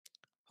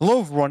Hello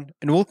everyone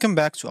and welcome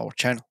back to our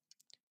channel.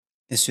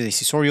 In today's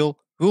tutorial,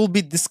 we will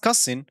be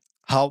discussing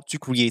how to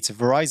create a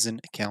Verizon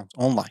account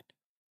online.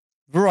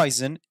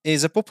 Verizon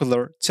is a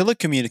popular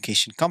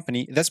telecommunication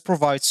company that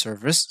provides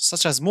services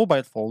such as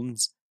mobile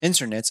phones,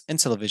 internet, and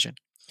television.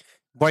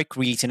 By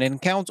creating an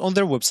account on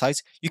their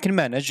website, you can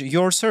manage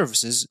your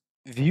services,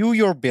 view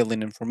your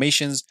billing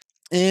informations,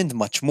 and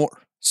much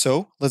more.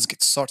 So let's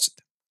get started.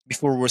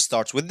 Before we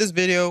start with this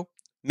video,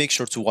 make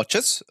sure to watch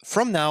us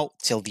from now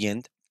till the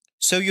end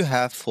so you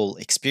have full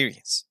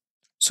experience.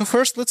 So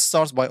first, let's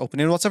start by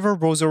opening whatever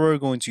browser we're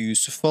going to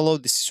use to follow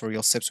this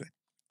tutorial steps with.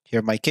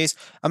 Here in my case,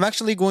 I'm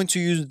actually going to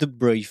use the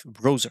Brave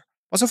browser.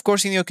 But of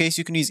course, in your case,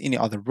 you can use any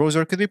other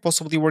browser. Could be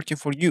possibly working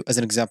for you. As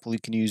an example, you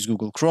can use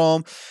Google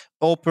Chrome,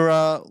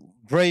 Opera,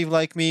 Brave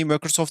like me,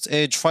 Microsoft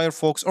Edge,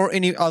 Firefox, or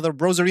any other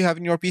browser you have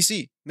in your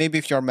PC. Maybe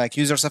if you're a Mac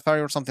user,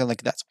 Safari, or something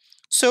like that.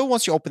 So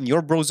once you open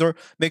your browser,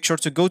 make sure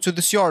to go to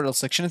this URL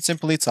section and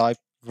simply type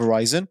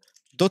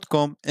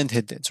verizon.com and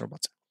hit the enter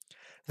button.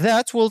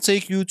 That will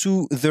take you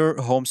to their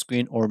home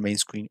screen or main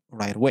screen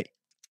right away.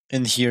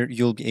 And here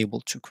you'll be able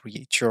to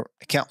create your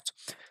account.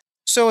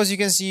 So as you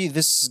can see,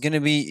 this is going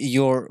to be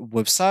your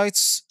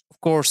websites.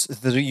 Of course,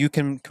 you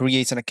can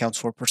create an account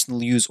for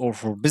personal use or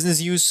for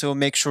business use. So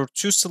make sure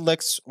to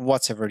select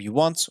whatever you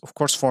want. Of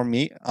course, for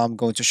me, I'm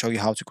going to show you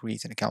how to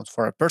create an account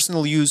for a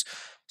personal use.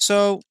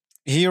 So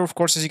here, of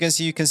course, as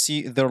you can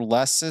see their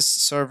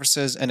latest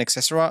services and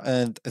etc.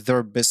 and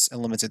their best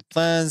unlimited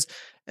plans.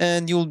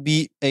 And you'll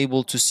be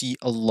able to see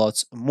a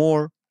lot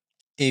more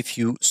if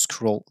you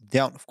scroll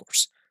down, of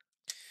course.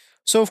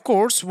 So of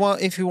course,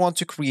 if you want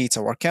to create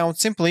our account,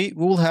 simply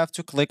we will have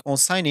to click on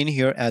sign in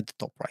here at the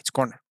top right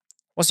corner.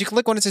 Once you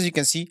click on it, as you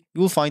can see,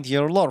 you will find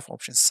here a lot of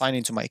options. Sign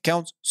into my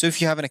account. So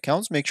if you have an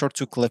account, make sure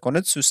to click on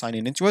it to sign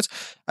in into it.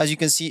 As you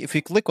can see, if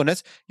you click on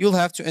it, you'll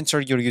have to enter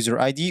your user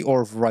ID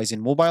or Verizon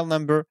mobile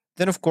number.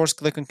 Then of course,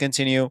 click on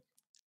continue,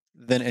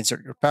 then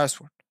enter your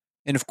password.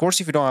 And of course,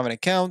 if you don't have an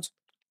account,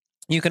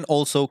 you can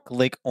also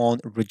click on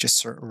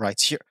register right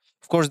here.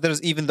 Of course,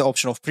 there's even the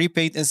option of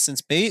prepaid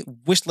instant pay,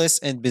 wishlist,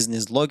 and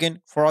business login.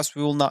 For us,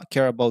 we will not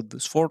care about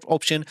this fourth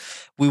option.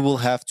 We will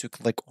have to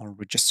click on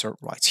register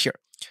right here.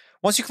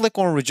 Once you click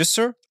on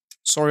register,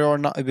 sorry, you're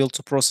not able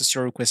to process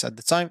your request at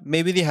the time.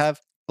 Maybe they have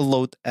a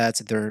load at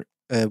their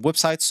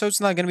website, so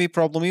it's not going to be a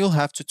problem. You'll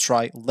have to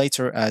try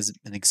later as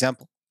an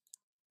example.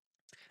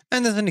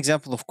 And as an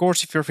example, of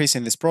course, if you're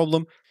facing this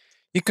problem,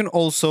 you can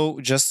also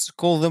just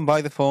call them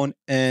by the phone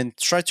and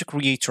try to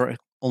create your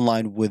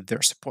online with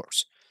their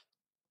support.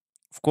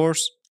 Of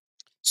course,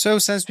 so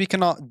since we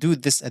cannot do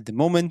this at the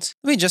moment,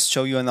 let me just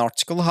show you an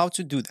article how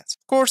to do that.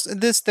 Of course,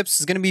 this steps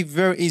is going to be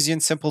very easy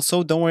and simple,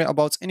 so don't worry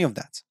about any of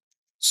that.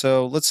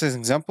 So let's say an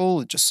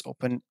example, just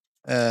open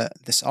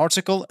this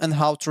article and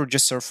how to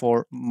register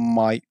for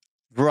my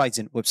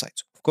Verizon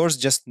website. Of course,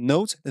 just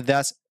note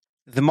that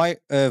the my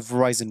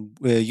Verizon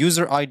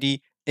user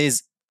ID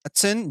is a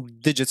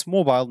 10-digit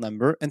mobile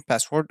number and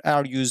password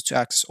are used to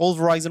access all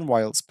Verizon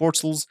wireless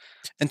portals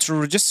and to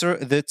register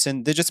the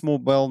 10-digit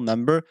mobile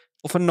number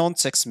of a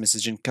non-text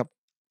messaging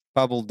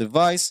capable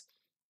device.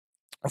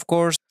 Of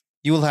course,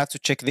 you will have to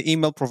check the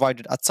email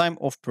provided at time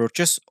of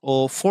purchase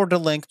or for the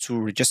link to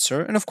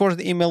register. And of course,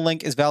 the email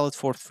link is valid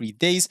for 3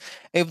 days.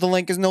 If the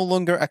link is no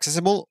longer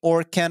accessible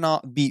or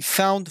cannot be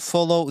found,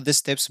 follow the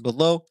steps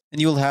below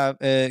and you will have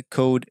a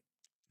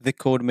the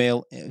code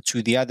mail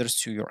to the address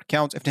to your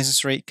account. If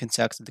necessary,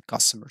 contact the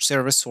customer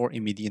service or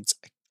immediate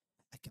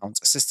account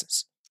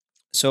assistance.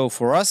 So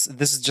for us,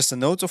 this is just a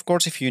note. Of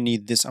course, if you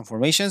need this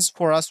information,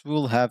 for us, we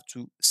will have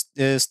to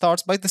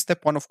start by the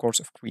step one, of course,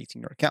 of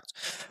creating your account.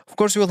 Of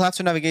course, we will have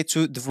to navigate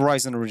to the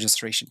Verizon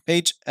registration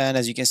page. And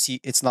as you can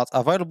see, it's not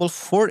available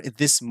for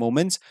this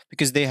moment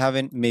because they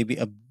haven't maybe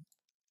a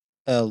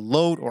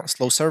load or a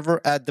slow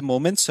server at the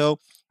moment. So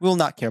we will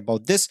not care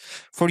about this.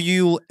 For you,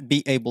 you'll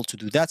be able to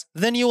do that.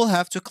 Then you will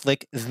have to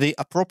click the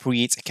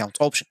appropriate account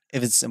option.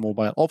 If it's a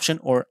mobile option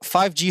or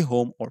 5G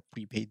home or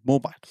prepaid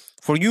mobile.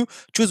 For you,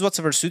 choose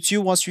whatever suits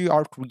you once you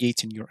are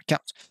creating your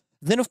account.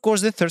 Then, of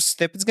course, the third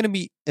step is going to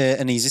be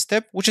an easy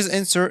step, which is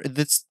enter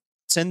this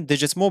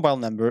 10-digit mobile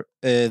number,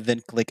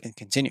 then click and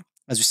continue.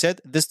 As we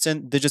said, this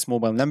 10-digit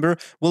mobile number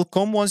will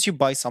come once you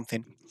buy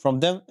something from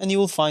them and you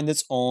will find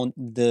it on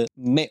the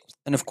mail.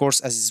 And of course,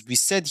 as we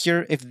said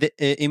here, if the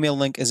email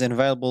link is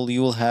unavailable,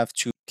 you will have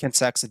to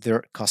contact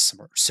their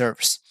customer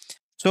service.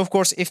 So of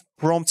course, if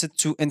prompted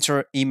to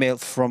enter email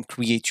from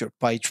create your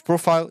page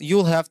profile,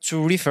 you'll have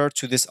to refer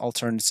to this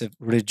alternative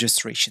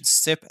registration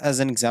step as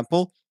an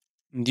example,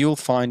 and you'll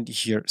find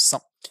here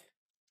some.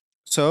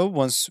 So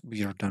once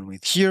we are done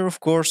with here,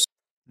 of course,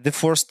 the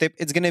fourth step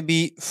is going to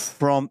be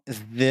from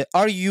the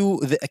Are you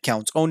the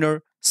account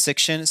owner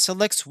section.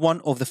 Select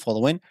one of the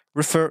following.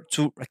 Refer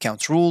to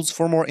account rules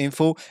for more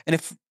info. And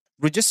if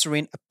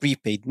registering a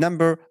prepaid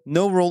number,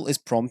 no rule is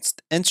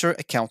prompted. Enter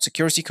account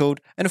security code.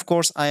 And of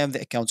course, I am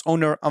the account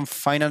owner. I'm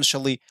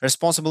financially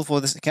responsible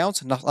for this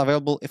account. Not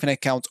available if an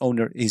account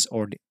owner is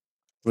already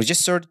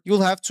registered,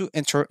 you'll have to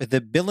enter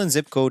the bill and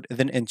zip code,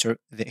 then enter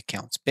the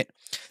account PIN.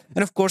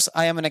 And of course,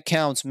 I am an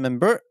account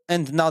member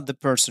and not the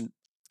person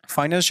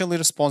financially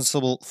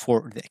responsible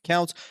for the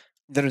account.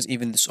 There is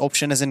even this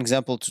option as an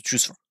example to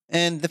choose from.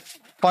 And the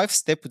five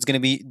step is going to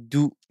be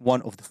do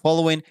one of the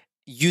following.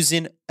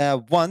 Using a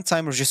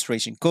one-time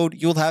registration code,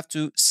 you'll have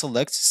to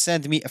select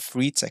send me a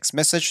free text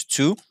message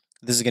to,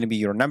 this is going to be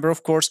your number,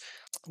 of course,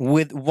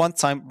 with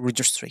one-time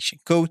registration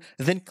code,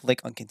 then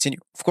click on continue.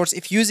 Of course,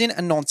 if using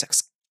a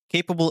non-text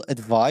capable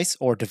device,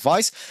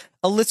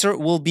 a letter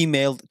will be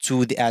mailed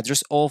to the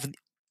address of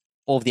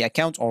the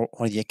account or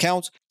the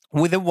account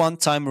with a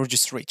one-time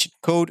registration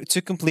code.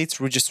 To complete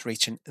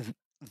registration,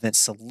 then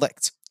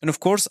select. And of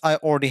course, I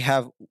already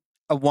have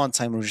a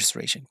one-time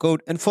registration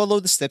code, and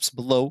follow the steps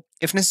below.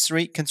 If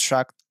necessary,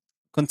 contact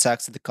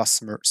the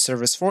customer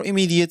service for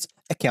immediate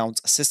account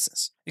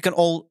assistance. You can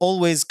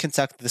always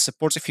contact the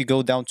support. If you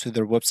go down to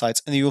their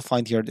websites and you'll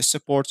find here the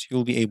support,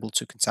 you'll be able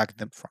to contact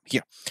them from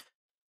here.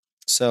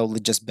 So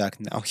let's just back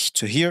now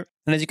to here.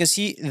 And as you can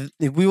see,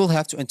 we will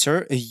have to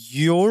enter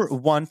your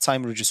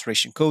one-time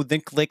registration code, then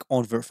click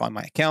on verify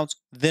my account.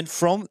 Then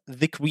from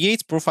the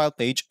create profile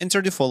page,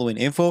 enter the following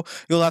info.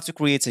 You'll have to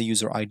create a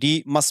user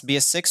ID, must be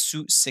a 6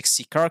 to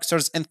 60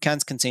 characters and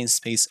can't contain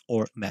space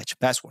or match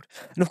password.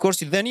 And of course,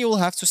 then you will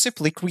have to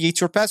simply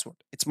create your password.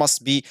 It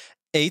must be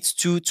 8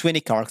 to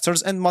 20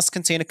 characters and must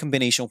contain a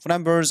combination of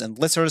numbers and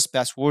letters,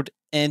 password,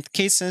 and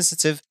case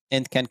sensitive,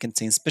 and can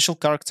contain special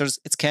characters.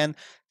 It can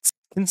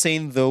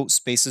contain those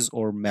spaces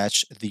or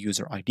match the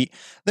user ID.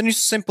 Then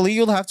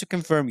you'll have to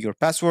confirm your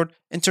password,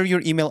 enter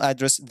your email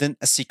address, then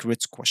a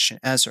secret question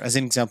answer. As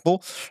an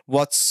example,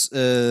 what's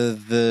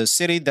the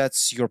city that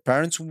your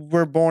parents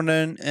were born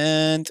in,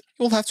 and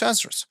you'll have to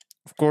answer it.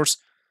 Of course,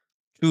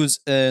 choose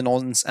an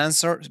honest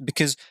answer,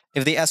 because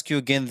if they ask you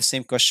again the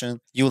same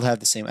question, you'll have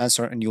the same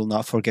answer and you'll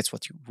not forget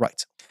what you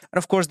write. And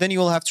of course, then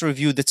you'll have to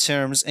review the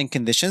terms and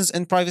conditions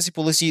and privacy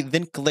policy,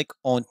 then click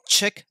on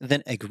check,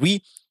 then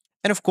agree.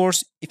 And of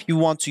course, if you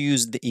want to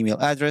use the email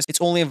address, it's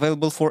only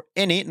available for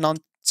any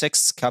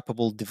non-text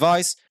capable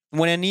device.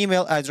 When an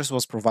email address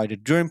was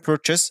provided during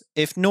purchase,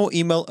 if no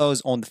email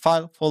is on the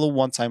file, follow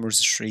one-time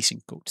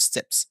registration code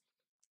steps.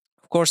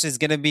 Of course, it's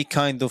going to be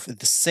kind of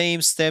the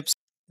same steps.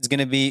 It's going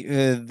to be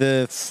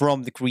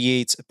from the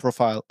create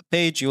profile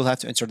page. You'll have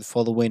to enter the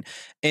following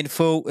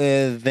info,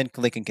 then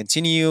click and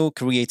continue,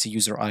 create a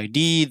user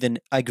ID, then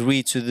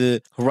agree to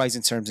the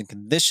Verizon terms and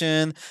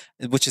condition,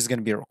 which is going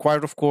to be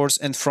required, of course.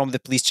 And from the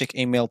please check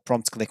email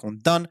prompt, click on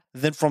done.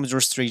 Then from the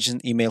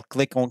registration email,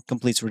 click on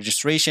complete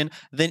registration.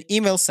 Then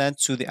email sent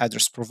to the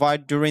address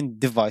provided during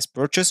device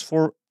purchase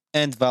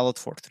and valid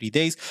for 3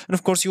 days. And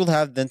of course, you will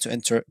have then to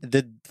enter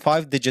the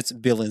 5 digits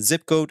bill and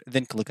zip code,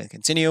 then click on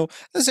continue.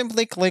 Then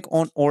simply click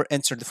on or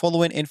enter the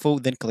following info,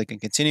 then click on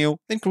continue.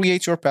 Then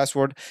create your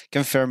password,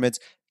 confirm it.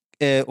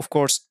 Of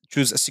course,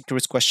 choose a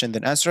secret question,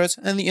 then answer it,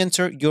 and then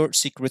enter your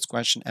secret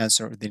question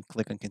answer, then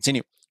click on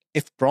continue.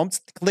 If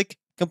prompt, click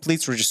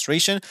complete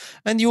registration,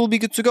 and you will be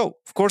good to go.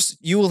 Of course,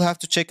 you will have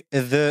to check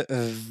the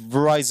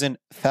Verizon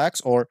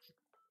facts or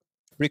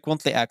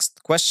frequently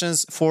asked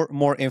questions for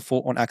more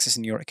info on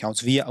accessing your accounts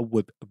via a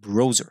web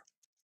browser.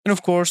 And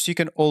of course, you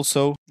can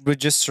also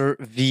register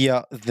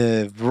via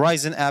the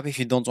Verizon app if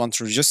you don't want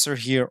to register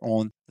here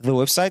on the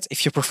website,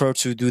 if you prefer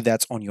to do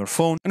that on your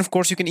phone. And of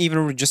course, you can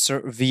even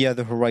register via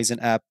the Verizon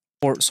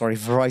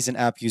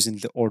app using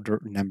the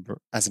order number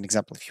as an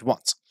example if you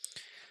want.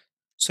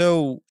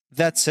 So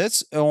that's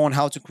it on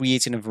how to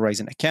create a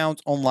Verizon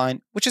account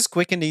online, which is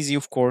quick and easy,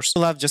 of course.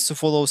 You'll have just to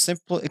follow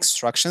simple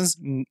instructions,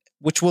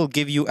 which will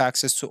give you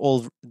access to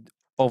all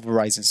of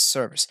Verizon's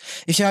service.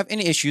 If you have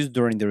any issues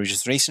during the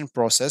registration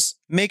process,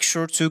 make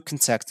sure to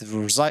contact the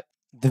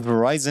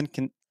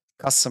Verizon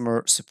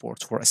customer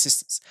support for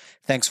assistance.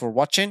 Thanks for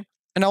watching,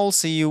 and I will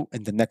see you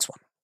in the next one.